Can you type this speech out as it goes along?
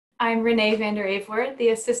I'm Renee van der Averwoord, the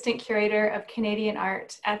Assistant Curator of Canadian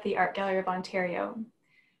Art at the Art Gallery of Ontario.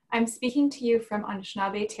 I'm speaking to you from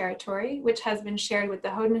Anishinaabe territory, which has been shared with the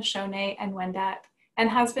Haudenosaunee and Wendat,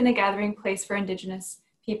 and has been a gathering place for Indigenous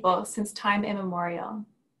people since time immemorial.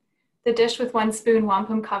 The Dish with One Spoon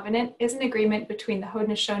Wampum Covenant is an agreement between the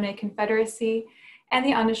Haudenosaunee Confederacy and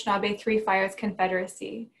the Anishinaabe Three Fires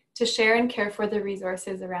Confederacy to share and care for the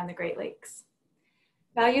resources around the Great Lakes.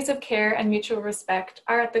 Values of care and mutual respect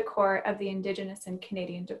are at the core of the Indigenous and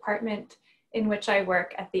Canadian department in which I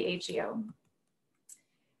work at the AGO.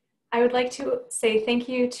 I would like to say thank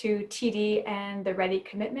you to TD and the Ready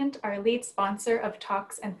Commitment, our lead sponsor of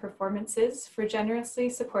talks and performances, for generously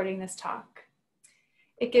supporting this talk.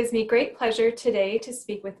 It gives me great pleasure today to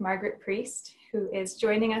speak with Margaret Priest, who is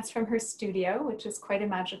joining us from her studio, which is quite a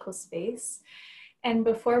magical space. And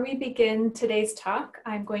before we begin today's talk,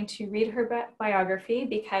 I'm going to read her biography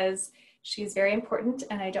because she's very important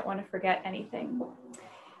and I don't want to forget anything.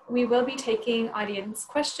 We will be taking audience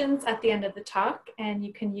questions at the end of the talk, and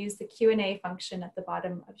you can use the Q&A function at the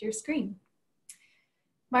bottom of your screen.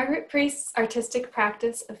 Margaret Priest's artistic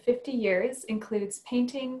practice of 50 years includes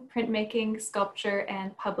painting, printmaking, sculpture,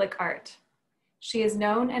 and public art. She is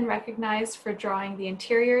known and recognized for drawing the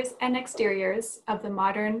interiors and exteriors of the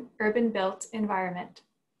modern urban-built environment.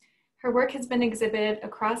 Her work has been exhibited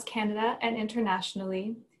across Canada and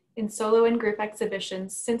internationally in solo and group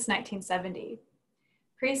exhibitions since 1970.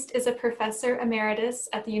 Priest is a Professor Emeritus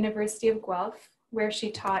at the University of Guelph, where she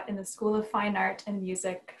taught in the School of Fine Art and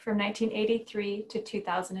Music from 1983 to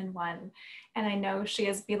 2001, and I know she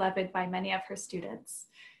is beloved by many of her students.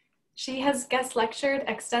 She has guest lectured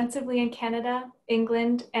extensively in Canada,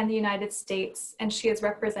 England, and the United States, and she is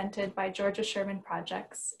represented by Georgia Sherman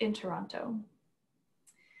Projects in Toronto.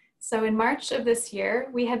 So in March of this year,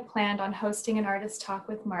 we had planned on hosting an artist talk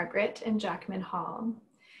with Margaret in Jackman Hall.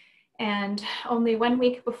 And only 1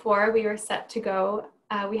 week before we were set to go,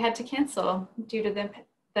 we had to cancel due to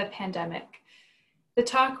the pandemic. The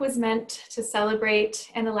talk was meant to celebrate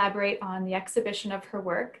and elaborate on the exhibition of her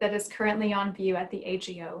work that is currently on view at the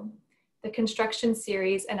AGO, the construction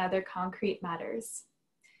series, and other concrete matters.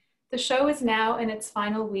 The show is now in its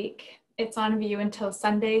final week. It's on view until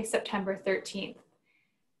Sunday, September 13th.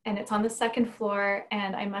 And it's on the second floor,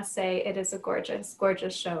 and I must say it is a gorgeous,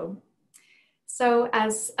 gorgeous show. So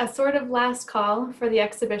as a sort of last call for the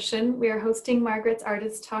exhibition, we are hosting Margaret's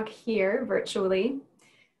Artist Talk here virtually.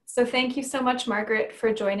 So thank you so much, Margaret,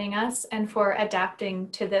 for joining us and for adapting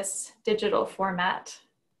to this digital format.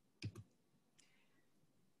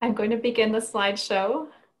 I'm going to begin the slideshow.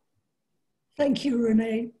 Thank you,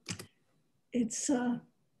 Renee. It's a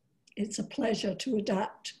pleasure to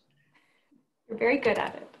adapt. You're very good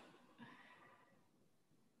at it.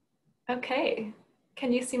 Okay,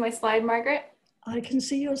 can you see my slide, Margaret? I can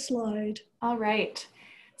see your slide. All right.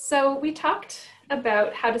 So we talked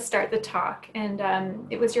about how to start the talk, and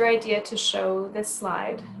it was your idea to show this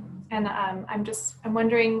slide. And I'm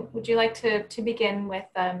wondering, would you like to begin with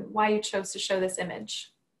why you chose to show this image?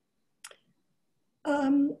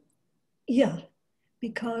 Yeah,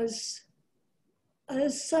 because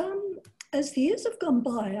as the years have gone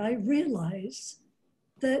by, I realize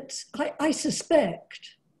that I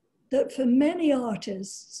suspect that for many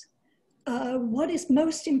artists, what is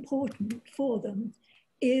most important for them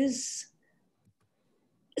is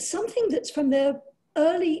something that's from their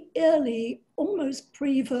early, almost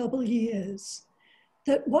pre-verbal years.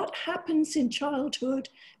 That what happens in childhood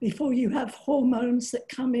before you have hormones that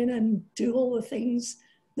come in and do all the things,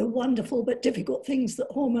 the wonderful but difficult things that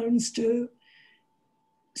hormones do,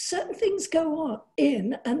 certain things go on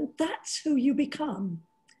in, and that's who you become.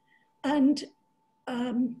 And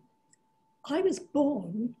I was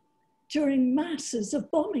born during masses of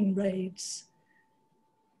bombing raids.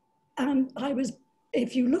 And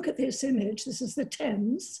if you look at this image, this is the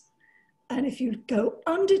Thames, and if you go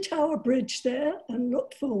under Tower Bridge there and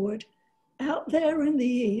look forward, out there in the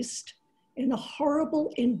east, in the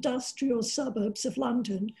horrible industrial suburbs of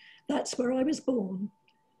London, that's where I was born.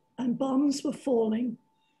 And bombs were falling,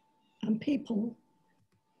 and people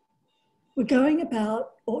were going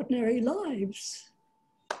about ordinary lives.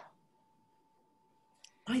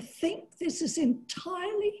 I think this is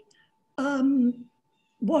entirely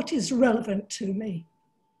what is relevant to me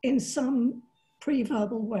in some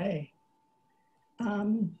pre-verbal way.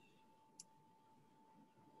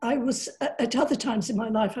 I was, at other times in my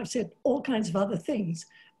life, I've said all kinds of other things,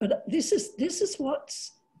 but this is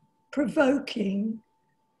what's provoking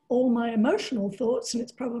all my emotional thoughts, and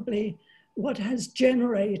it's probably what has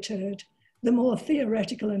generated the more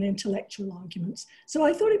theoretical and intellectual arguments. So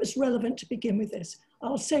I thought it was relevant to begin with this.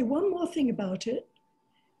 I'll say one more thing about it.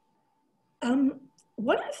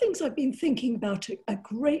 One of the things I've been thinking about a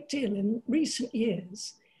great deal in recent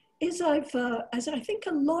years is as I think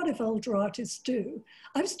a lot of older artists do,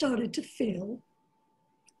 I've started to feel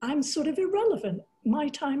I'm sort of irrelevant. My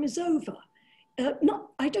time is over.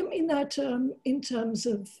 I don't mean that in terms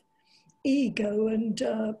of ego and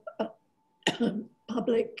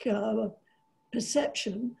public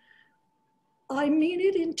perception. I mean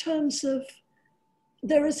it in terms of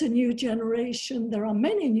there is a new generation, there are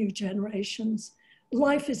many new generations.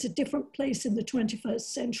 Life is a different place in the 21st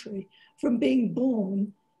century from being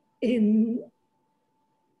born in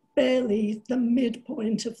barely the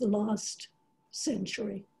midpoint of the last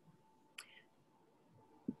century.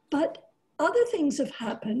 But other things have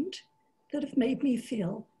happened that have made me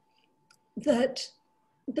feel that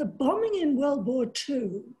the bombing in World War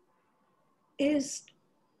II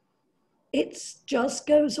it just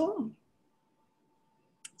goes on.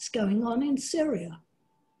 It's going on in Syria.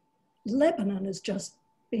 Lebanon has just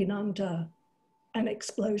been under an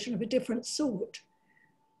explosion of a different sort.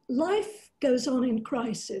 Life goes on in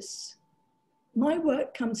crisis. My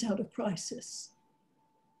work comes out of crisis.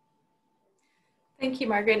 Thank you,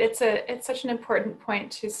 Margaret. It's such an important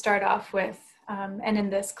point to start off with. And in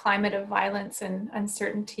this climate of violence and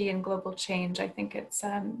uncertainty and global change, I think it's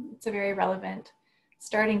a very relevant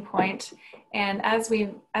starting point. And as we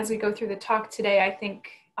go through the talk today, I think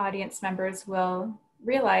audience members will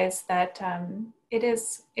realize that it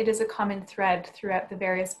is a common thread throughout the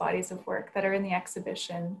various bodies of work that are in the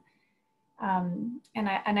exhibition. And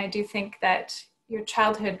I do think that your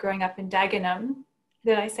childhood growing up in Dagenham,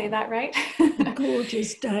 did I say that right?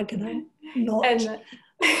 Gorgeous Dagenham, not.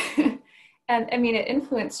 And I mean, it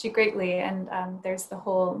influenced you greatly. And there's the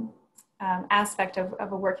whole aspect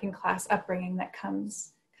of a working class upbringing that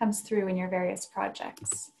comes through in your various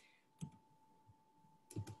projects.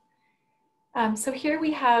 So here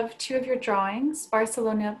we have two of your drawings,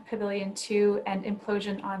 Barcelona Pavilion 2 and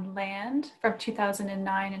Implosion on Land from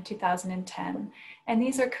 2009 and 2010. And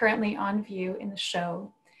these are currently on view in the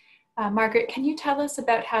show. Margaret, can you tell us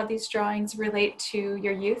about how these drawings relate to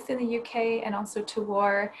your youth in the UK and also to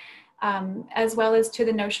war, as well as to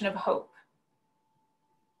the notion of hope?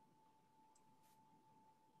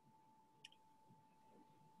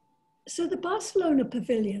 So the Barcelona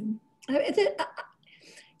Pavilion,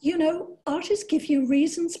 you know, artists give you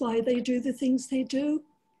reasons why they do the things they do.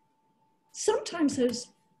 Sometimes those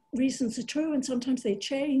reasons are true and sometimes they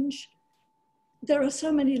change. There are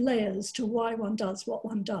so many layers to why one does what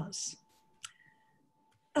one does.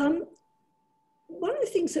 One of the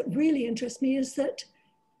things that really interests me is that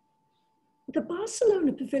the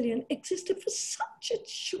Barcelona Pavilion existed for such a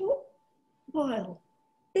short while,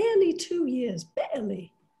 barely 2 years,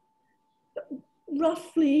 barely.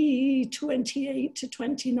 Roughly 28 to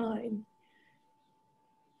 29.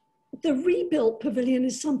 The rebuilt pavilion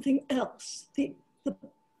is something else.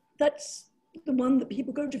 That's the one that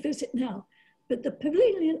people go to visit now. But the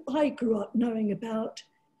pavilion I grew up knowing about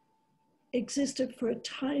existed for a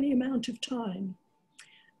tiny amount of time.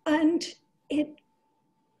 And it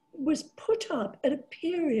was put up at a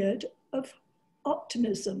period of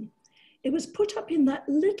optimism. It was put up in that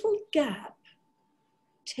little gap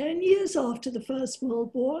 10 years after the First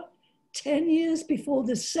World War, 10 years before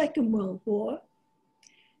the Second World War,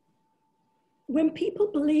 when people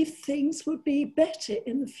believed things would be better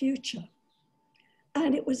in the future.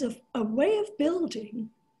 And it was a way of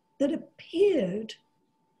building that appeared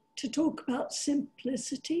to talk about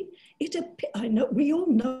simplicity. I know, we all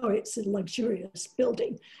know it's a luxurious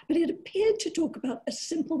building, but it appeared to talk about a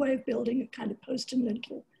simple way of building, a kind of post and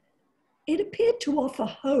lintel. It appeared to offer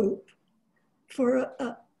hope for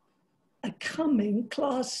a coming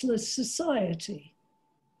classless society.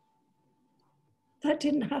 That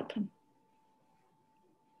didn't happen.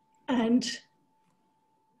 And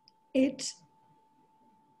it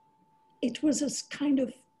was a kind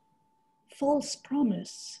of false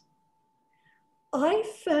promise. I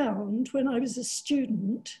found when I was a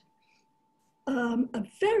student a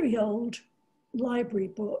very old library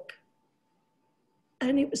book,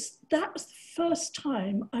 and that was the first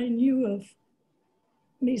time I knew of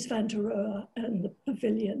Mies van der Rohe and the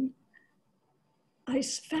pavilion. I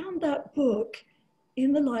found that book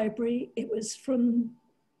in the library. It was from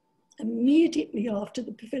immediately after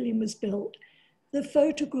the pavilion was built. The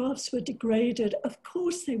photographs were degraded. Of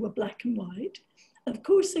course they were black and white. Of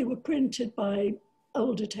course they were printed by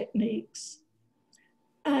older techniques.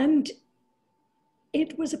 And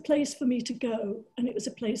it was a place for me to go, and it was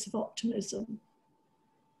a place of optimism.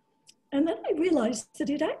 And then I realized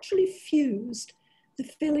that it actually fused the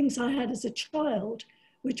feelings I had as a child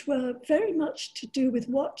which were very much to do with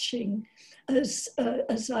watching. As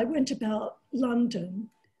I went about London,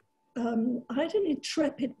 I had an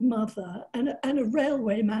intrepid mother and a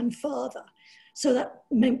railwayman father. So that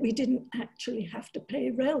meant we didn't actually have to pay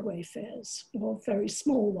railway fares, or very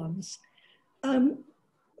small ones.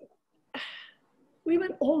 We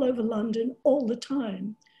went all over London all the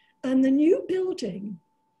time. And the new building,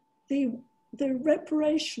 the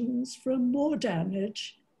reparations from war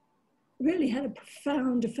damage really had a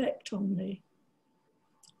profound effect on me.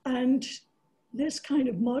 And this kind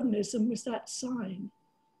of modernism was that sign.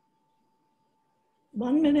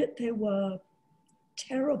 One minute there were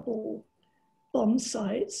terrible bomb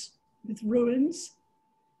sites with ruins,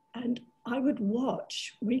 and I would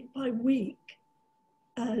watch week by week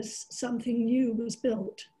as something new was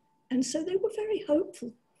built. And so they were very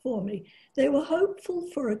hopeful for me. They were hopeful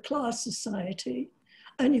for a class society,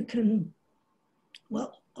 and you can,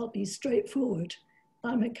 well, I'll be straightforward.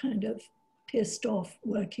 I'm a kind of pissed off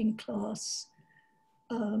working class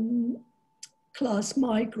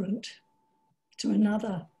migrant to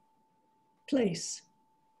another place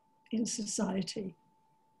in society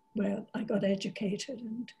where I got educated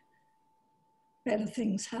and better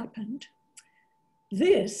things happened.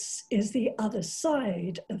 This is the other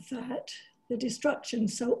side of that, the destruction.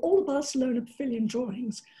 So all the Barcelona Pavilion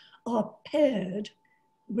drawings are paired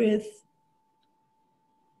with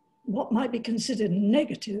what might be considered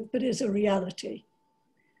negative, but is a reality.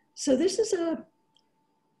 So this is a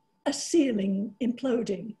ceiling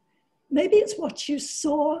imploding. Maybe it's what you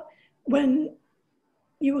saw when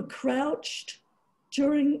you were crouched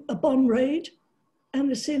during a bomb raid and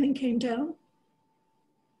the ceiling came down.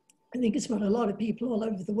 I think it's what a lot of people all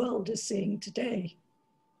over the world are seeing today.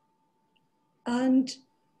 And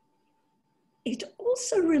it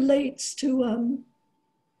also relates to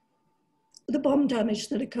the bomb damage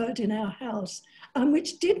that occurred in our house,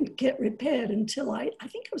 which didn't get repaired until I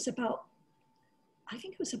think it was about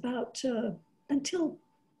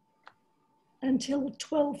until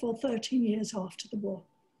 12 or 13 years after the war.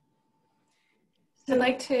 So, I'd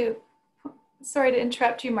like to, sorry to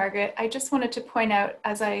interrupt you, Margaret. I just wanted to point out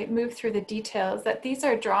as I move through the details that these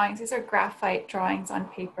are drawings, these are graphite drawings on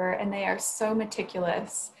paper, and they are so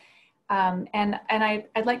meticulous. And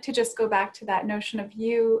I'd like to just go back to that notion of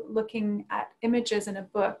you looking at images in a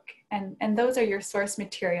book, and those are your source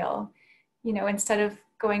material. You know, instead of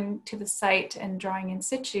going to the site and drawing in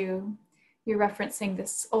situ, you're referencing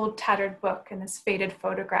this old tattered book and this faded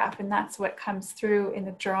photograph, and that's what comes through in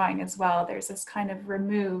the drawing as well. There's this kind of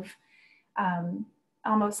remove,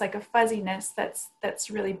 almost like a fuzziness that's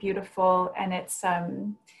really beautiful, and it's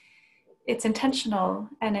intentional,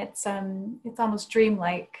 and it's almost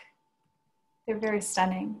dreamlike. They're very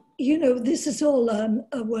stunning. You know, this is all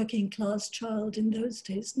a working class child in those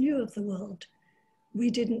days knew of the world. We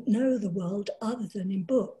didn't know the world other than in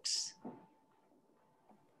books.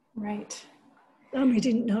 Right. And we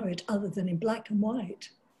didn't know it other than in black and white.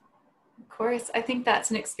 Of course, I think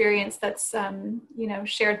that's an experience that's, you know,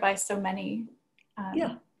 shared by so many,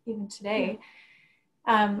 even today.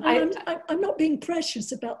 Yeah. I'm not being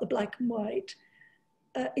precious about the black and white.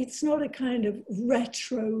 It's not a kind of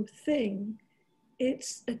retro thing.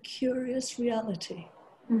 It's a curious reality.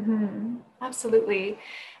 Mm-hmm. Absolutely.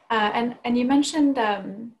 And you mentioned,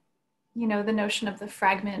 you know, the notion of the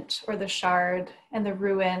fragment or the shard and the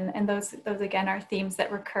ruin, and those again are themes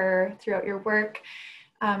that recur throughout your work.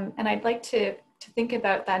 And I'd like to think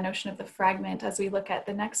about that notion of the fragment as we look at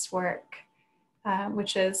the next work,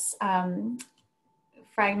 which is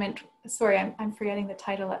fragment. Sorry, I'm forgetting the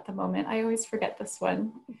title at the moment. I always forget this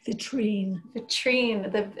one. Vitrine.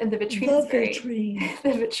 Vitrine. The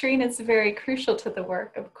vitrine is very crucial to the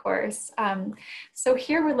work, of course. So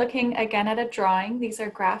here we're looking again at a drawing. These are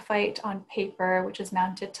graphite on paper, which is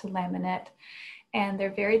mounted to laminate, and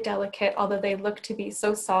they're very delicate, although they look to be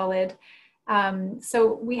so solid.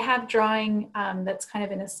 So we have drawing that's kind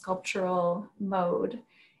of in a sculptural mode,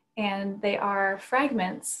 and they are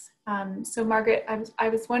fragments. So Margaret, I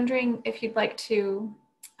was wondering if you'd like to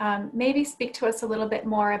maybe speak to us a little bit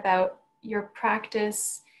more about your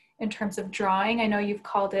practice in terms of drawing. I know you've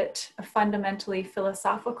called it a fundamentally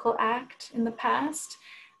philosophical act in the past.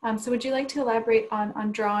 So would you like to elaborate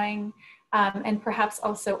on drawing and perhaps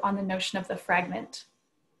also on the notion of the fragment?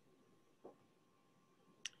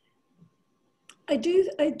 I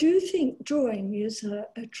do think drawing is a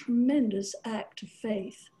tremendous act of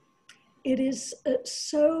faith. It is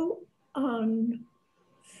so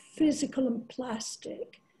physical and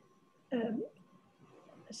plastic.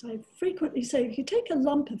 As I frequently say, if you take a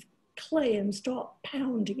lump of clay and start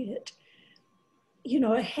pounding it, you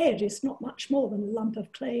know, a head is not much more than a lump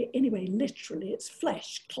of clay anyway, literally, it's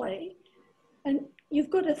flesh, clay. And you've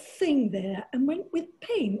got a thing there. And with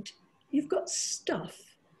paint, you've got stuff.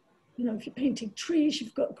 You know, if you're painting trees,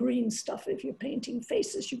 you've got green stuff. If you're painting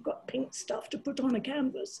faces, you've got pink stuff to put on a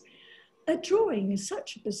canvas. A drawing is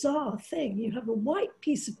such a bizarre thing. You have a white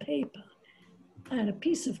piece of paper and a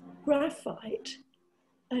piece of graphite,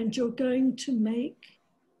 and you're going to make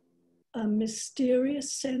a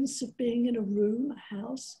mysterious sense of being in a room, a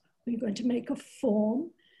house. You're going to make a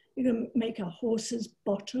form. You're going to make a horse's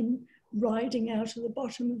bottom riding out of the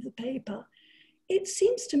bottom of the paper. It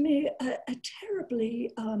seems to me a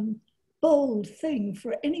terribly bold thing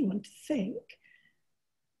for anyone to think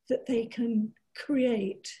that they can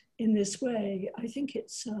create in this way. I think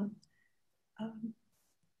it's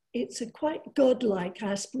a quite godlike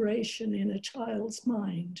aspiration in a child's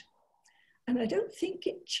mind. And I don't think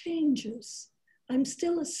it changes. I'm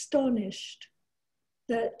still astonished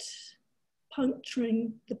that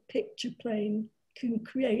puncturing the picture plane can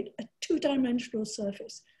create a two-dimensional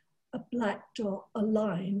surface. A black dot, a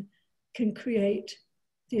line, can create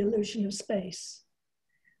the illusion of space.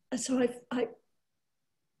 And so at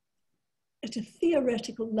a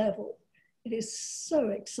theoretical level, it is so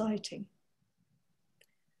exciting.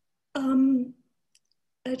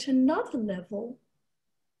 At another level,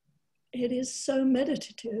 it is so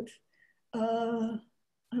meditative, and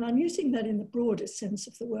I'm using that in the broadest sense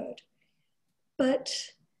of the word, but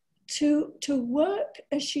to work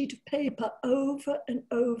a sheet of paper over and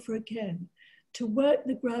over again, to work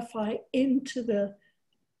the graphite into the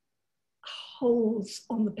holes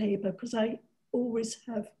on the paper, because I always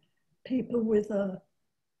have paper with a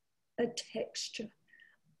texture,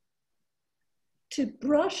 to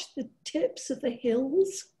brush the tips of the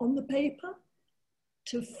hills on the paper,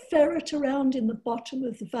 to ferret around in the bottom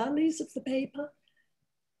of the valleys of the paper,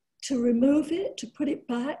 to remove it, to put it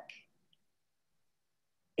back,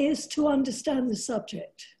 is to understand the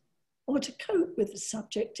subject, or to cope with the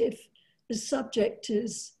subject if the subject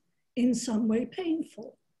is in some way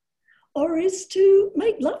painful, or is to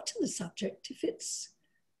make love to the subject if it's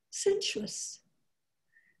sensuous.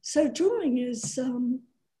 So drawing is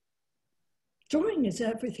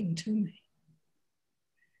everything to me.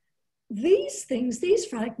 These things, these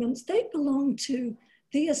fragments, they belong to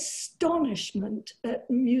the astonishment at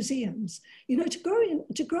museums. You know,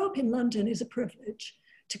 to grow up in London is a privilege.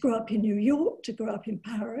 To grow up in New York, to grow up in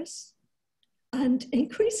Paris, and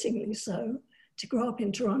increasingly so, to grow up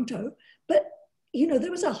in Toronto. But, you know,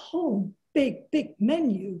 there was a whole big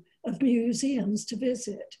menu of museums to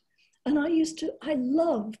visit. And I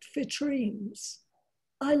loved vitrines.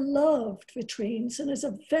 I loved vitrines. And as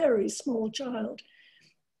a very small child,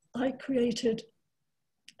 I created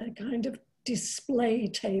a kind of display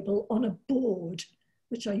table on a board,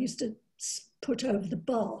 which I used to put over the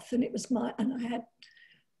bath. And it was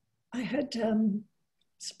I had,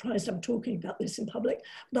 surprised I'm talking about this in public,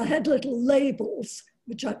 but I had little labels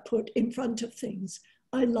which I put in front of things.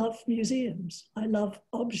 I love museums. I love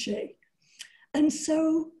objets. And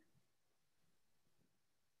so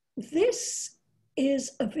this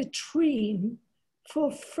is a vitrine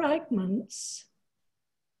for fragments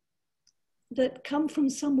that come from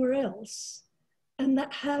somewhere else and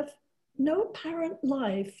that have no apparent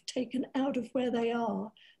life taken out of where they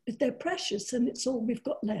are, but they're precious and it's all we've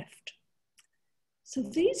got left. So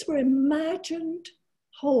these were imagined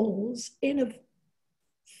holes in a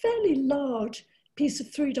fairly large piece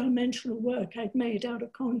of three-dimensional work I'd made out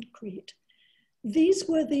of concrete. These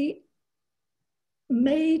were the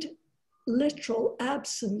made literal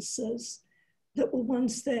absences that were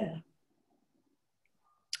once there.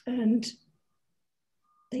 And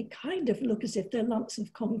they kind of look as if they're lumps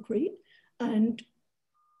of concrete, and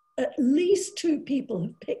at least two people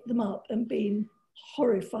have picked them up and been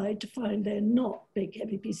horrified to find they're not big,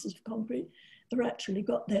 heavy pieces of concrete. They're actually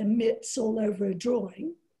got their mitts all over a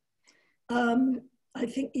drawing. I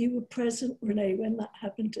think you were present, Renee, when that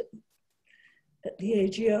happened at the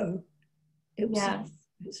AGO. It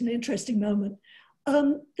was an interesting moment.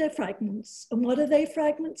 They're fragments. And what are they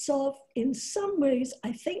fragments of? In some ways,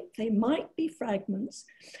 I think they might be fragments.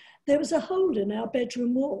 There was a hole in our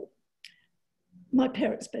bedroom wall, my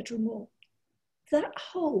parents' bedroom wall. That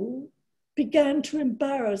hole began to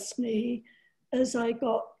embarrass me as I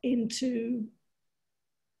got into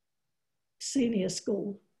senior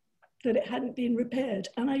school, that it hadn't been repaired.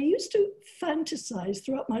 And I used to fantasize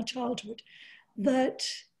throughout my childhood that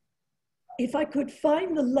if I could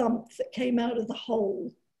find the lump that came out of the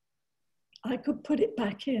hole, I could put it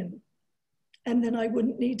back in, and then I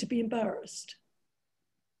wouldn't need to be embarrassed.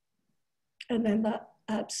 And then that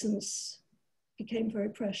absence became very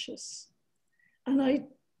precious. And I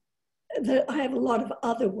have a lot of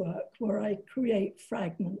other work where I create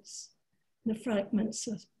fragments. The fragments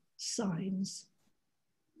are signs.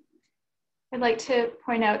 I'd like to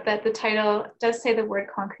point out that the title does say the word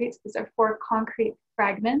concrete. These are 4 concrete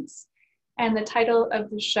fragments. And the title of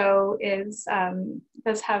the show is,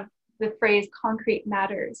 does have the phrase concrete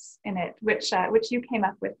matters in it, which you came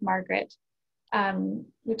up with, Margaret,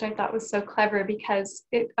 which I thought was so clever because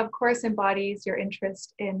it, of course, embodies your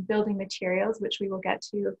interest in building materials, which we will get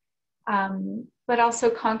to, but also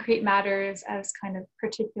concrete matters as kind of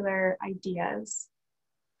particular ideas.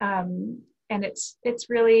 And it's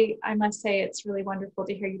really, I must say, it's really wonderful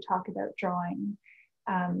to hear you talk about drawing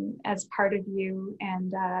as part of you.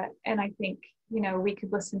 And I think, you know, we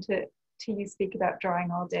could listen to you speak about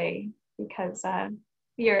drawing all day because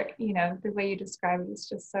you're, you know, the way you describe it is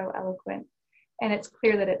just so eloquent. And it's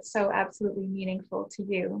clear that it's so absolutely meaningful to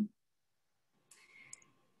you.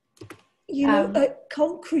 You know,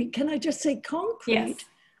 concrete, can I just say concrete yes.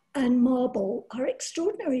 and marble are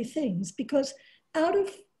extraordinary things because out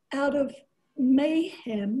of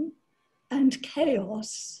mayhem and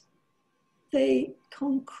chaos, they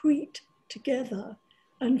concrete together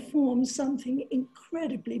and form something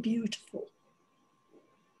incredibly beautiful.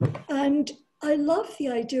 And I love the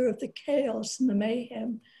idea of the chaos and the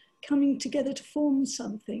mayhem coming together to form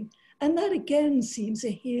something. And that again seems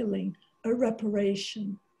a healing, a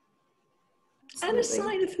reparation. Absolutely. And a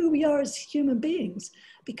sign of who we are as human beings,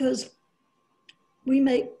 because we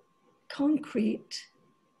make concrete.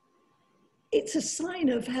 It's a sign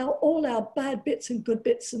of how all our bad bits and good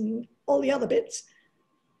bits and all the other bits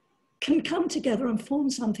can come together and form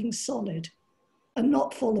something solid and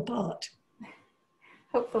not fall apart.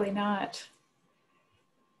 Hopefully not.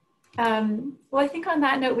 Well, I think on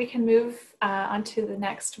that note, we can move on to the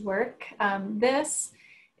next work. This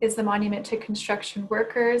is the Monument to Construction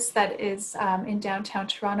Workers that is in downtown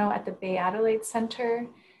Toronto at the Bay Adelaide Centre.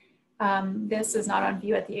 This is not on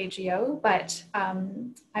view at the AGO, but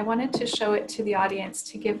I wanted to show it to the audience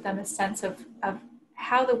to give them a sense of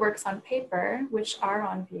how the works on paper, which are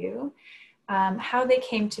on view, how they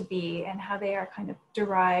came to be and how they are kind of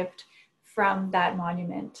derived from that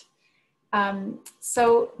monument.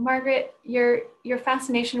 So Margaret, your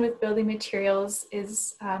fascination with building materials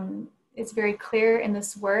is very clear in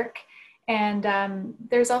this work. And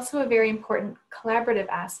there's also a very important collaborative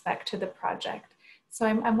aspect to the project. So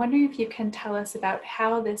I'm wondering if you can tell us about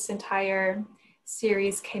how this entire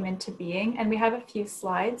series came into being. And we have a few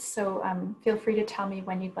slides, so feel free to tell me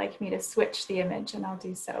when you'd like me to switch the image and I'll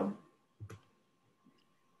do so.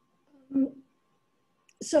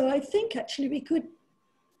 So I think actually we could,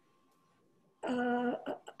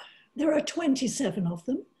 there are 27 of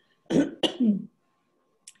them.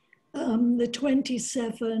 The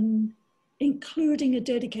 27 including a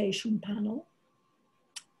dedication panel.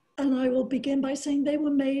 And I will begin by saying they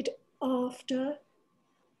were made after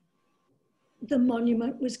the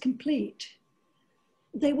monument was complete.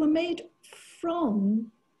 They were made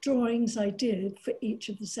from drawings I did for each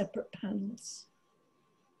of the separate panels.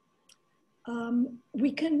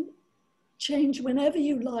 We can change whenever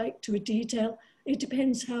you like to a detail. It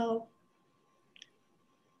depends how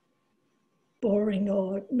boring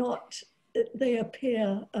or not they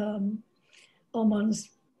appear on one's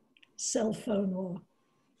cell phone or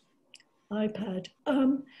iPad.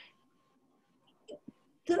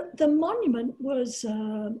 The monument was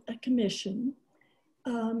a commission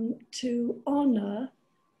to honor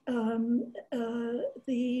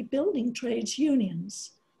the building trades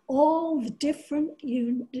unions, all the different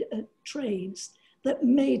trades that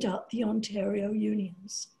made up the Ontario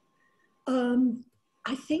unions.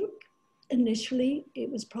 I think initially it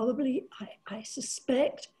was probably, I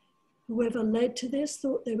suspect, whoever led to this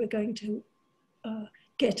thought they were going to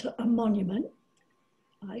get a monument.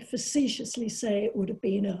 I facetiously say it would have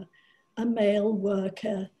been a male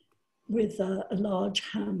worker with a large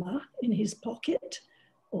hammer in his pocket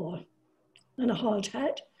and a hard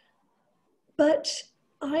hat. But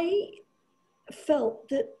I felt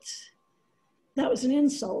that that was an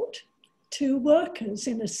insult to workers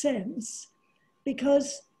in a sense,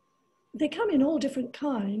 because they come in all different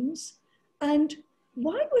kinds. And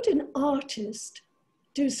why would an artist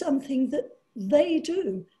do something that they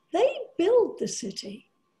do? They build the city.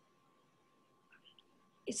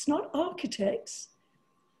 It's not architects,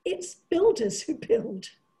 it's builders who build.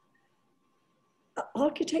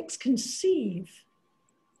 Architects conceive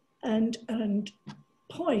and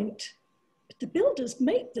point, but the builders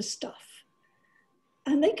make the stuff.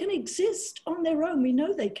 And they can exist on their own. We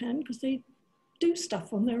know they can because they do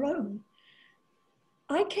stuff on their own.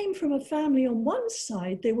 I came from a family on one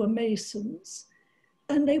side, they were masons,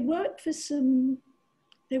 And they worked for some,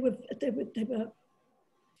 they were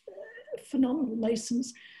phenomenal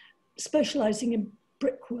masons, specializing in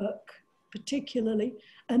brickwork particularly.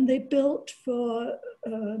 And they built for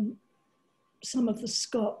some of the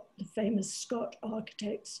famous Scott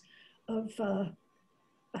architects of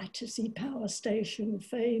Battersea Power Station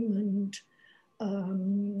fame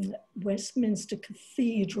and Westminster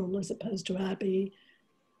Cathedral as opposed to Abbey,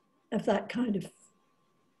 of that kind of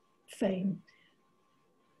fame.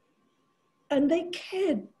 And they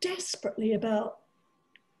cared desperately about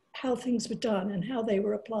how things were done and how they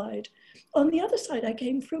were applied. On the other side, I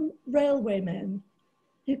came from railwaymen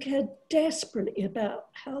who cared desperately about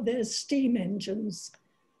how their steam engines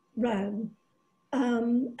ran,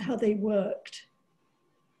 how they worked.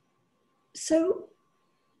 So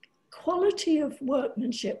quality of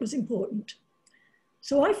workmanship was important.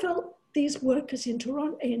 So I felt these workers in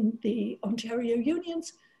Toronto, in the Ontario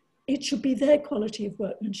unions, it should be their quality of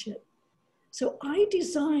workmanship. So I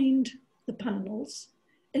designed the panels,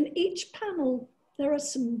 and each panel, there are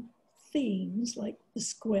some themes like the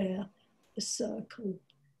square, the circle,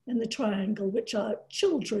 and the triangle, which are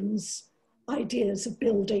children's ideas of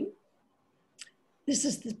building. This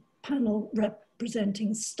is the panel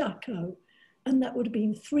representing stucco, and that would have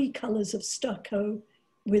been 3 colors of stucco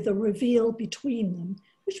with a reveal between them,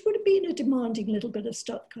 which would have been a demanding little bit of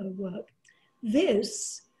stucco work.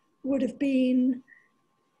 This would have been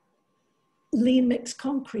lean mixed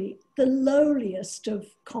concrete, the lowliest of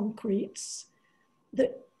concretes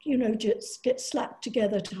that, you know, just get slapped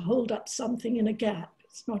together to hold up something in a gap.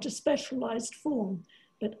 It's not a specialized form,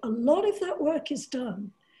 but a lot of that work is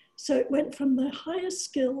done. So it went from the highest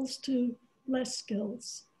skills to less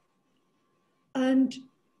skills. And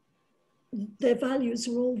their values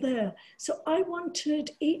are all there. So I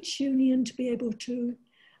wanted each union to be able to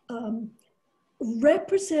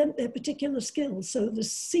represent their particular skills. So the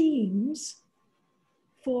seams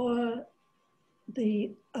for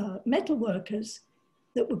the metal workers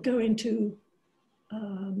that would go into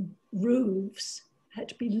roofs had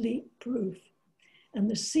to be leak proof. And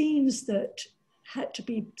the seams that had to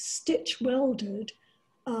be stitch welded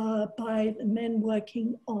by the men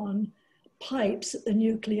working on pipes at the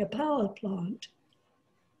nuclear power plant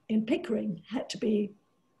in Pickering had to be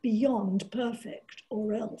beyond perfect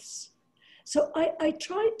or else. So I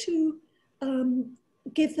tried to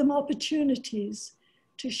give them opportunities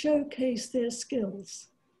to showcase their skills.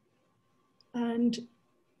 And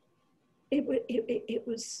it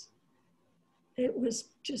was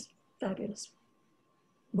just fabulous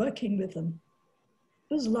working with them.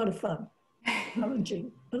 It was a lot of fun,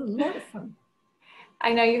 challenging, but a lot of fun.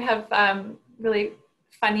 I know you have really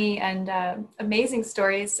funny and amazing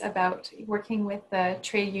stories about working with the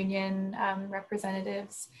trade union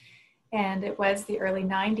representatives, and it was the early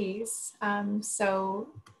 90s.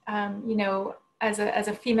 You know, as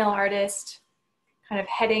a female artist, kind of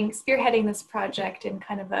spearheading this project in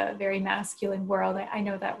kind of a very masculine world, I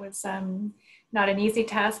know that was not an easy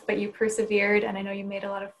task, but you persevered, and I know you made a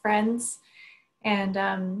lot of friends.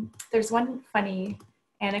 And there's one funny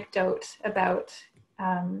anecdote about,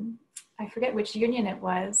 I forget which union it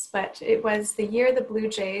was, but it was the year the Blue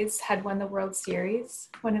Jays had won the World Series,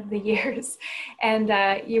 one of the years. And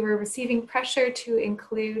you were receiving pressure to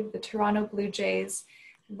include the Toronto Blue Jays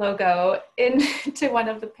logo into one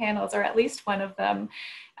of the panels, or at least one of them.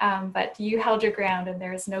 But you held your ground, and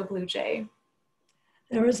there is no Blue Jay.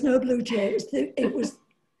 There is no Blue Jay. It was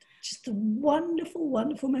just a wonderful,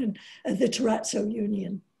 wonderful man of the Terrazzo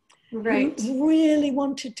Union. Right. Who really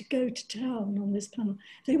wanted to go to town on this panel.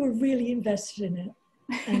 They were really invested in it.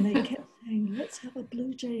 And they kept saying, let's have a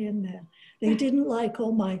Blue Jay in there. They didn't like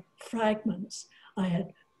all my fragments. I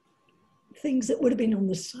had things that would have been on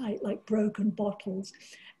the site, like broken bottles,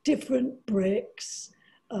 different bricks,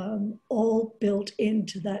 all built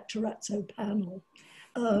into that terrazzo panel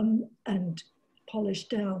and polished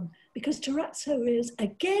down. Because terrazzo is,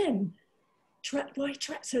 again, why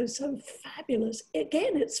terrazzo is so fabulous.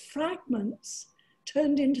 Again, it's fragments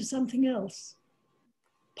turned into something else,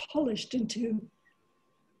 polished into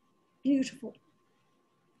beautiful.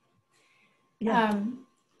 Yeah.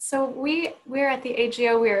 So we're at the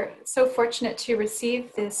AGO, we're so fortunate to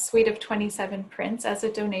receive this suite of 27 prints as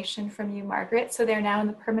a donation from you, Margaret. So they're now in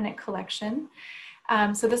the permanent collection.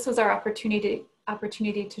 So this was our opportunity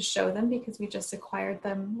to show them because we just acquired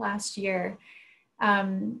them last year.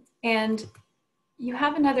 And you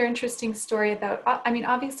have another interesting story about, I mean,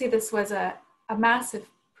 obviously this was a massive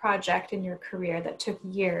project in your career that took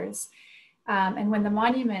years. And when the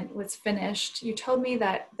monument was finished, you told me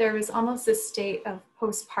that there was almost a state of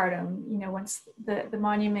postpartum, you know, once the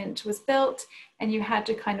monument was built and you had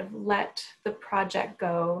to kind of let the project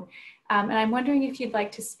go. And I'm wondering if you'd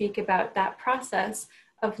like to speak about that process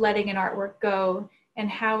of letting an artwork go and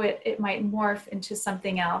how it might morph into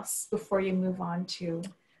something else before you move on to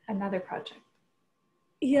another project.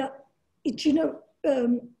 Yeah, you know,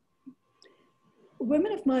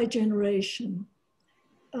 women of my generation,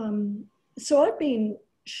 so I've been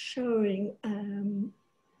showing,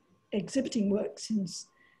 exhibiting work since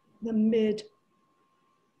the mid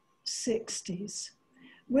 60s.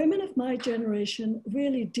 Women of my generation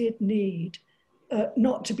really did need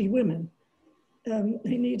not to be women.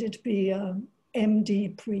 They needed to be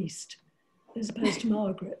MD Priest as opposed to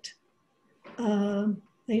Margaret.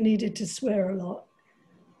 They needed to swear a lot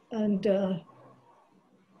and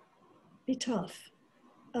be tough.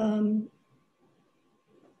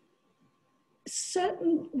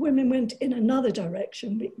 Certain women went in another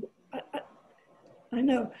direction, I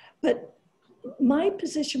know, but my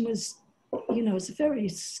position was, you know, as a very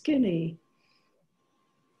skinny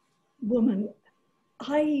woman,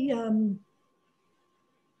 I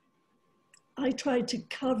tried to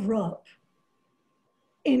cover up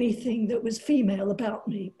anything that was female about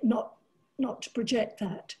me, not to project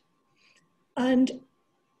that. And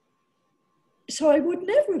so I would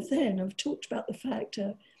never have then have talked about the fact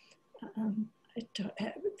that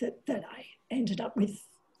I ended up with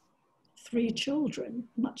 3 children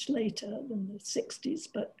much later than the 60s,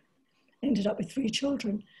 but ended up with 3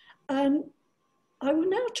 children. And I will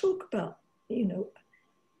now talk about, you know,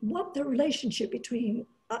 what the relationship between,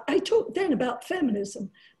 I talked then about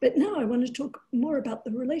feminism, but now I want to talk more about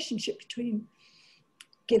the relationship between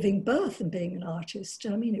giving birth and being an artist.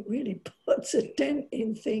 I mean, it really puts a dent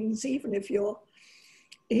in things, even if you're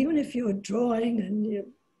drawing and you're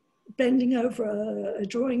bending over a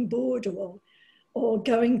drawing board, or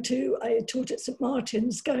going to, I taught at St.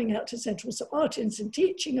 Martin's, going out to Central St. Martin's and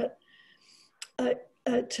teaching at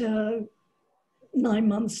 9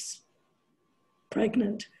 months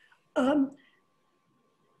pregnant.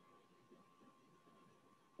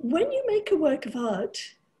 When you make a work of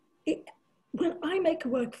art, when I make a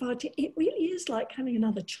work of art, it really is like having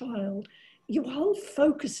another child. Your whole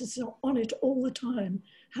focus is on it all the time.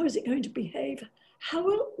 How is it going to behave? How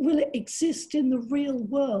will it exist in the real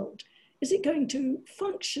world? Is it going to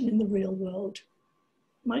function in the real world?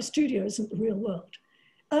 My studio isn't the real world.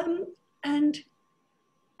 And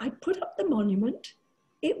I put up the monument.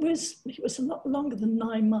 It was a lot longer than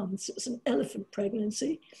 9 months. It was an elephant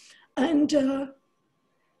pregnancy. And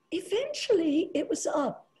eventually it was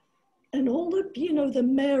up. And all the, you know, the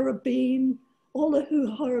Merabine, all the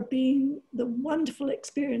hoo-ha being, the wonderful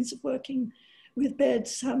experience of working with Baird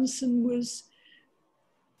Sampson was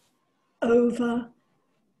over.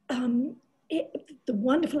 The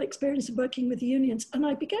wonderful experience of working with the unions, and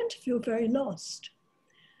I began to feel very lost.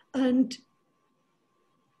 And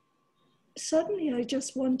suddenly I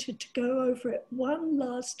just wanted to go over it one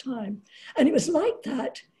last time. And it was like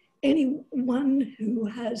that. Anyone who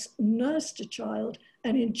has nursed a child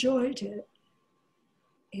and enjoyed it,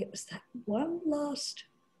 it was that one last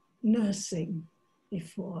nursing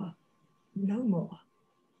before no more.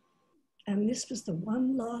 And this was the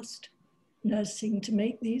one last nursing to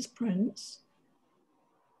make these prints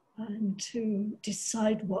and to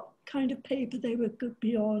decide what kind of paper they would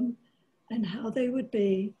be on and how they would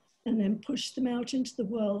be, and then push them out into the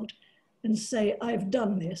world and say, I've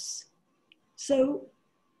done this. So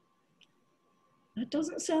that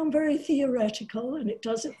doesn't sound very theoretical, and it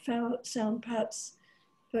doesn't sound perhaps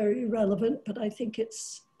very relevant, but I think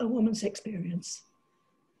it's a woman's experience.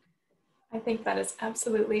 I think that is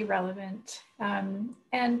absolutely relevant.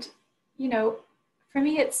 And, you know, for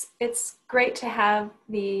me, it's great to have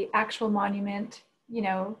the actual monument, you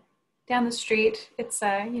know, down the street. It's,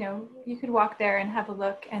 you know, you could walk there and have a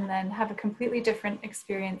look and then have a completely different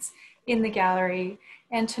experience in the gallery.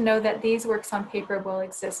 And to know that these works on paper will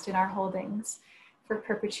exist in our holdings for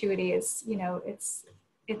perpetuity is, you know, it's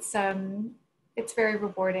very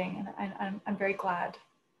rewarding, and I'm very glad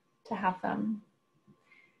to have them.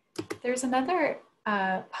 There's another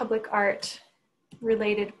public art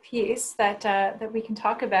related piece that we can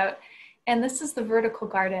talk about, and this is the vertical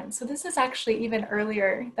garden. So this is actually even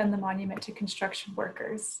earlier than the monument to construction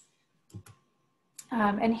workers.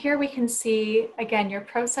 And here we can see, again, your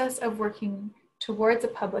process of working towards a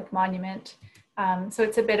public monument. So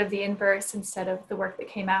it's a bit of the inverse. Instead of the work that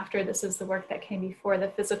came after, this is the work that came before the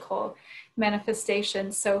physical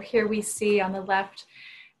manifestation. So here we see on the left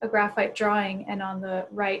a graphite drawing, and on the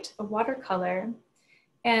right a watercolor.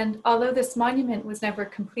 And although this monument was never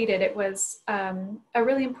completed, it was a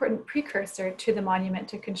really important precursor to the monument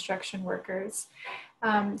to construction workers.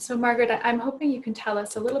 So Margaret, I'm hoping you can tell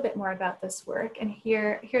us a little bit more about this work. And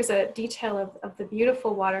here's a detail of the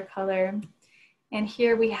beautiful watercolor. And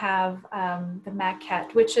here we have the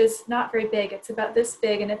maquette, which is not very big. It's about this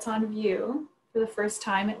big, and it's on view for the first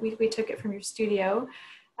time. We took it from your studio.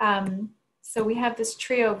 So we have this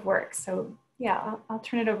trio of work. So yeah, I'll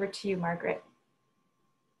turn it over to you, Margaret.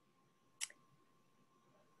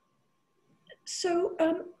 So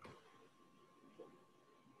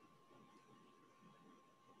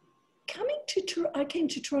I came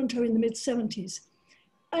to Toronto in the mid-70s,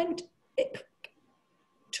 and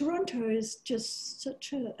Toronto is just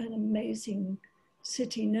such an amazing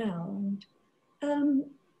city now. And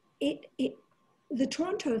the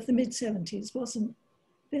Toronto of the mid-70s wasn't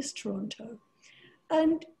this Toronto.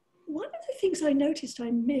 And one of the things I noticed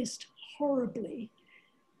I missed horribly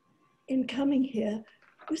in coming here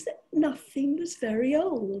was that nothing was very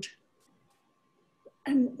old.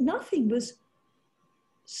 And nothing was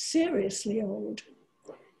seriously old.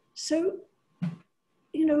 So,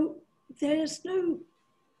 you know, there's no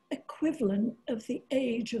equivalent of the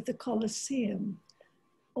age of the Colosseum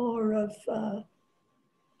or of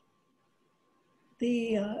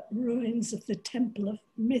the ruins of the Temple of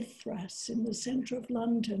Mithras in the center of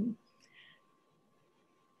London.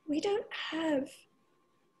 We don't have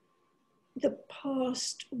the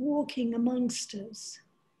past walking amongst us.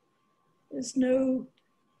 There's no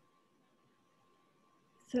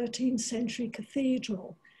 13th century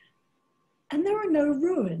cathedral, and there are no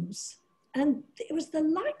ruins. And it was the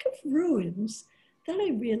lack of ruins that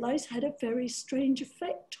I realized had a very strange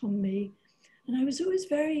effect on me. And I was always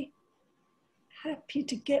very happy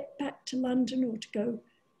to get back to London or to go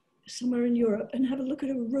somewhere in Europe and have a look at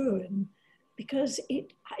a ruin, because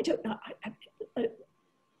I don't know,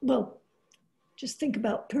 well, just think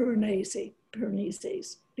about Piranesi.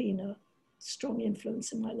 Piranesi's been a strong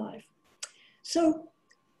influence in my life. So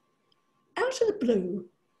out of the blue,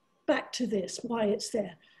 back to this, why it's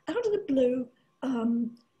there. Out of the blue,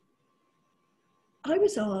 I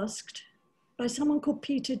was asked by someone called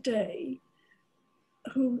Peter Day,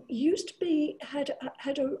 who used to be, had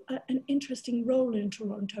an interesting role in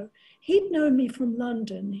Toronto. He'd known me from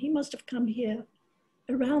London. He must have come here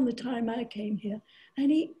around the time I came here.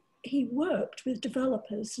 And he worked with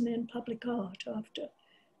developers and in public art after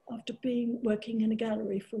working in a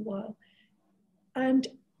gallery for a while. And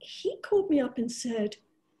he called me up and said,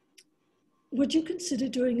 would you consider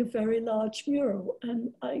doing a very large mural?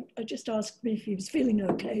 And I just asked him if he was feeling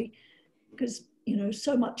okay, because, you know,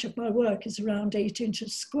 so much of my work is around 8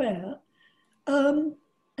 inches square. And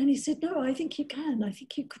he said, no, I think you can. I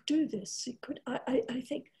think you could do this. You could, I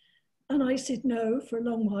think. And I said no for a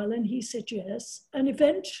long while, and he said yes. And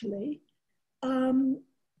eventually,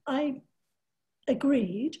 I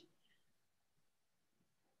agreed.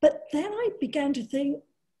 But then I began to think,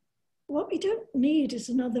 what we don't need is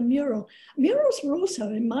another mural. Murals were also,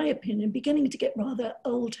 in my opinion, beginning to get rather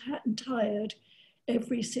old hat and tired.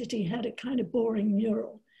 Every city had a kind of boring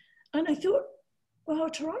mural. And I thought, well,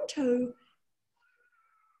 Toronto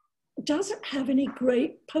doesn't have any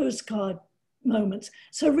great postcard moments.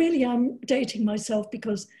 So really I'm dating myself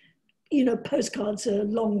because, you know, postcards are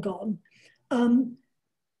long gone.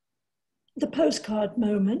 The postcard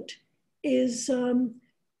moment was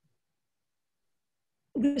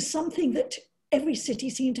something that every city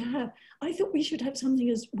seemed to have. I thought we should have something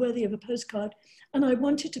as worthy of a postcard. And I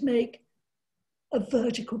wanted to make a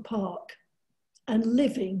vertical park and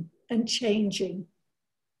living and changing.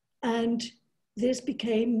 And this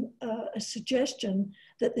became a suggestion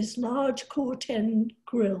that this large Corten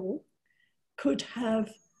grill could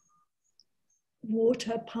have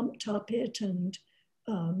water pumped up it and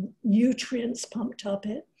nutrients pumped up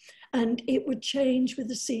it. And it would change with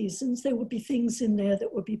the seasons. There would be things in there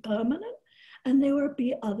that would be permanent, and there would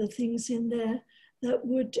be other things in there that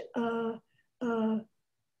would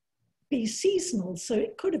be seasonal. So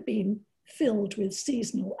it could have been filled with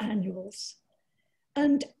seasonal annuals.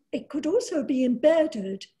 And it could also be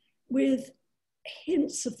embedded with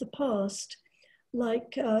hints of the past,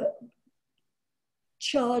 like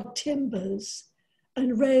charred timbers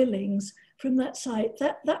and railings from that site.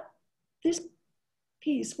 This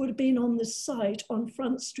piece would have been on the site on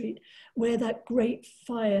Front Street where that great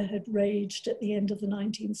fire had raged at the end of the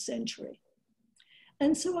 19th century.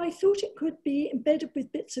 And so I thought it could be embedded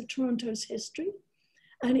with bits of Toronto's history,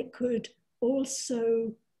 and it could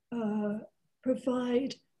also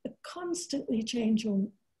provide a constantly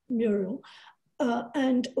changing mural.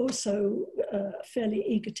 And also fairly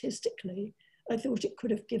egotistically, I thought it could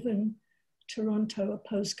have given Toronto a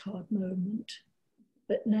postcard moment,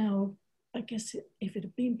 but now I guess if it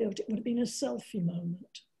had been built, it would have been a selfie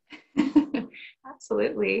moment.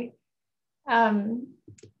 Absolutely.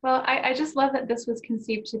 Well, I just love that this was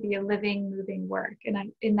conceived to be a living, moving work.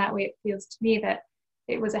 And in that way, it feels to me that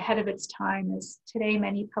it was ahead of its time, as today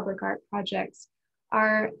many public art projects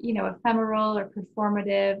are, ephemeral or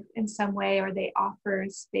performative in some way, or they offer a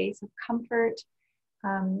space of comfort.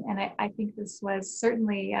 And I think this was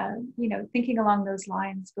certainly, thinking along those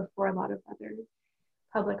lines before a lot of other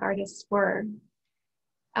public artists were.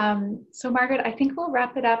 So Margaret, I think we'll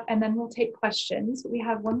wrap it up and then we'll take questions. We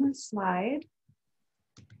have one more slide.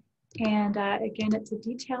 And again, it's a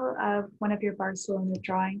detail of one of your Barcelona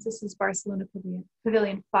drawings. This is Barcelona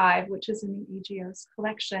Pavilion 5, which is in the EGO's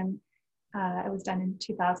collection. It was done in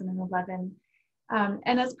 2011.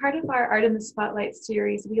 And as part of our Art in the Spotlight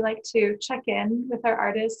series, we like to check in with our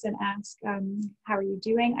artists and ask, how are you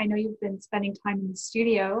doing? I know you've been spending time in the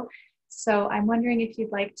studio, so I'm wondering if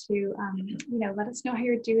you'd like to, let us know how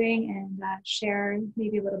you're doing and share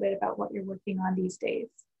maybe a little bit about what you're working on these days.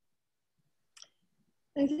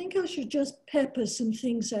 I think I should just pepper some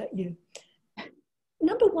things at you.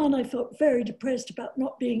 Number one, I felt very depressed about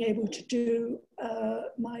not being able to do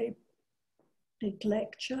my big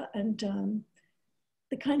lecture and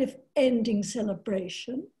the kind of ending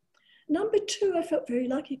celebration. Number two, I felt very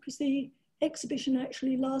lucky because the exhibition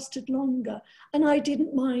actually lasted longer, and I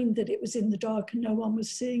didn't mind that it was in the dark and no one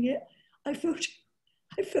was seeing it. I felt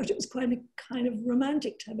it was quite kind of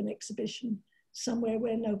romantic to have an exhibition somewhere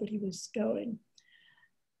where nobody was going.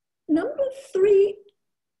 Number three,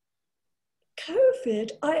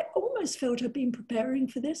 COVID. I almost felt I'd been preparing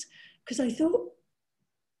for this because I thought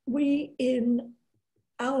we in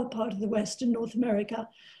our part of the West in North America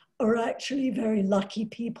are actually very lucky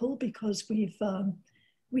people because we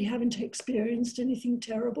haven't experienced anything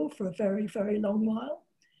terrible for a very, very long while.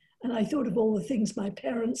 And I thought of all the things my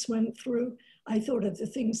parents went through. I thought of the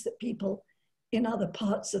things that people in other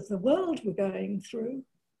parts of the world were going through.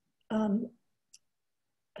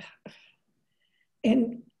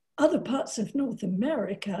 In other parts of North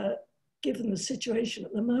America, given the situation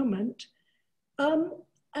at the moment,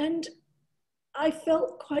 and I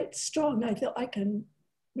felt quite strong. I thought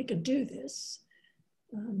we can do this.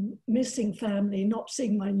 Missing family, not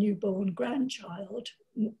seeing my newborn grandchild,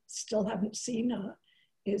 still haven't seen her,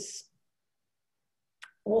 is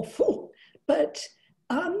awful. But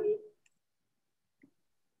I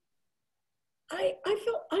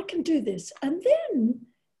felt I can do this. And then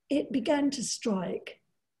it began to strike.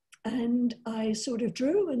 And I sort of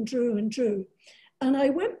drew and drew and drew. And I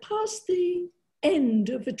went past the end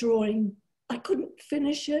of a drawing. I couldn't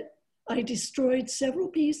finish it. I destroyed several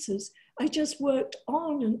pieces. I just worked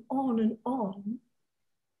on and on and on.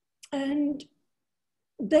 And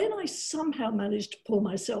then I somehow managed to pull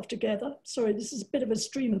myself together. Sorry, this is a bit of a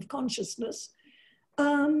stream of consciousness.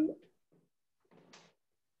 And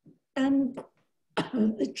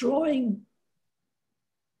the drawings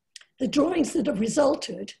that have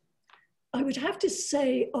resulted, I would have to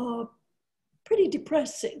say, are pretty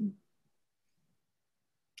depressing.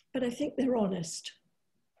 But I think they're honest.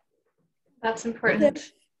 That's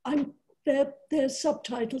important. Their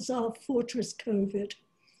subtitles are Fortress COVID.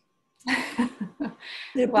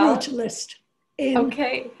 They're well, brutalist in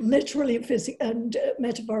literally and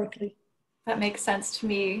metaphorically. That makes sense to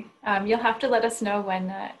me. You'll have to let us know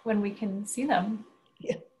when we can see them.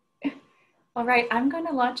 Yeah. All right, I'm going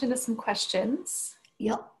to launch into some questions.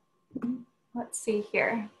 Yep. Let's see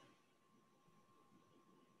here.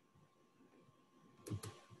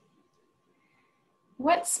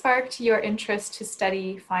 What sparked your interest to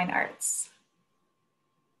study fine arts?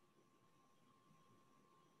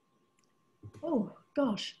 Oh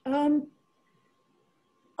gosh,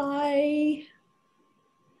 I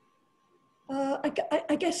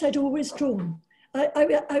guess I'd always drawn.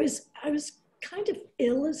 I was kind of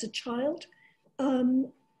ill as a child. I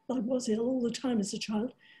was ill all the time as a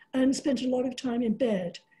child, and spent a lot of time in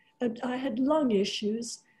bed. And I had lung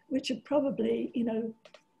issues, which are probably,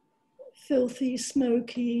 filthy,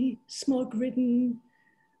 smoky, smog-ridden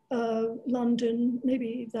London,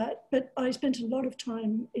 maybe that. But I spent a lot of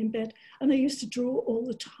time in bed, and I used to draw all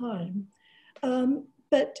the time.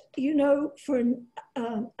 But for an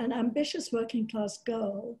ambitious working class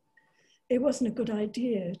girl, it wasn't a good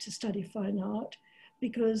idea to study fine art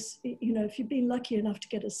because, if you've been lucky enough to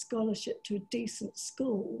get a scholarship to a decent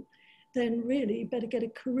school, then really you better get a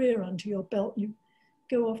career under your belt. You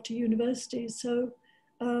go off to university. So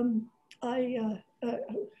I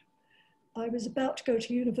was about to go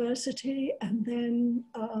to university, and then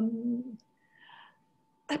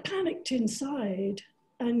I panicked inside.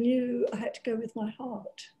 and knew I had to go with my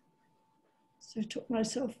heart. So I took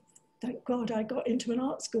myself, thank God I got into an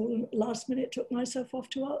art school, and last minute took myself off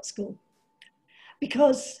to art school.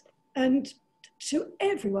 Because, and to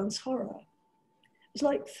everyone's horror, it's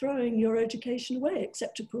like throwing your education away,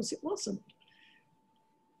 except of course it wasn't.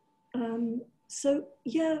 So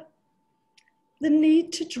yeah, the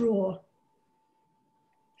need to draw,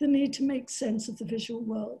 the need to make sense of the visual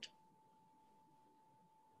world.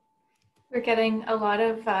 We're getting a lot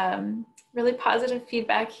of really positive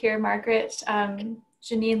feedback here, Margaret.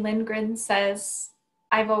 Janine Lindgren says,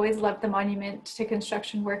 I've always loved the monument to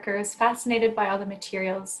construction workers, fascinated by all the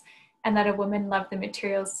materials, and that a woman loved the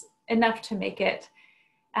materials enough to make it.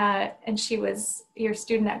 And she was your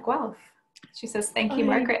student at Guelph. She says, thank you,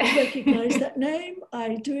 Margaret. I recognize that name.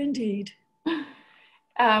 I do indeed.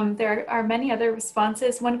 There are many other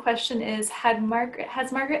responses. One question is, has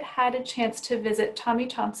Margaret had a chance to visit Tommy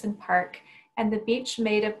Thompson Park and the beach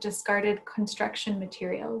made of discarded construction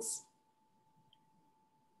materials?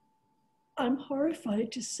 I'm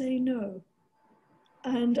horrified to say no.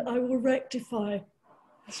 And I will rectify.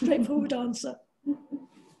 A straightforward answer.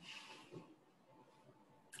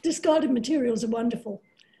 Discarded materials are wonderful.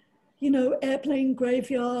 You know, airplane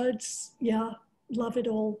graveyards, yeah, love it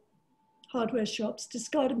all. Hardware shops,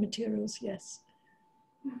 discarded materials, yes.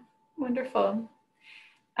 Wonderful.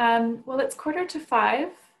 Well, it's 5:15.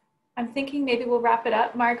 I'm thinking maybe we'll wrap it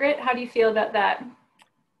up. Margaret, how do you feel about that?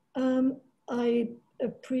 I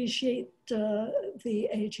appreciate the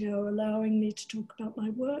AGO allowing me to talk about my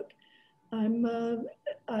work.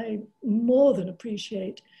 I more than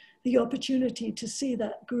appreciate the opportunity to see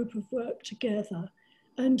that group of work together.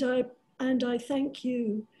 And I thank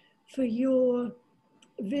you for your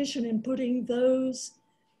vision in putting those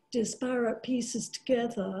disparate pieces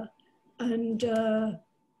together and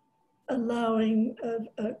allowing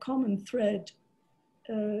a common thread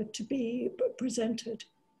to be presented.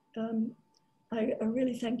 I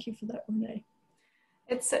really thank you for that, Renee.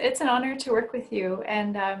 It's an honor to work with you,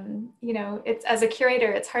 and you know, it's, as a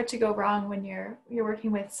curator, it's hard to go wrong when you're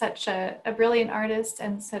working with such a brilliant artist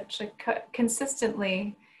and such a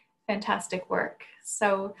consistently fantastic work.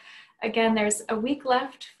 So again, there's a week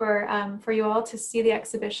left for you all to see the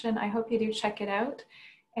exhibition. I hope you do check it out,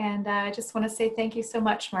 and I just want to say thank you so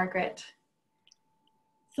much, Margaret.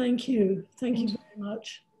 Thank you very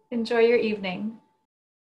much. Enjoy your evening.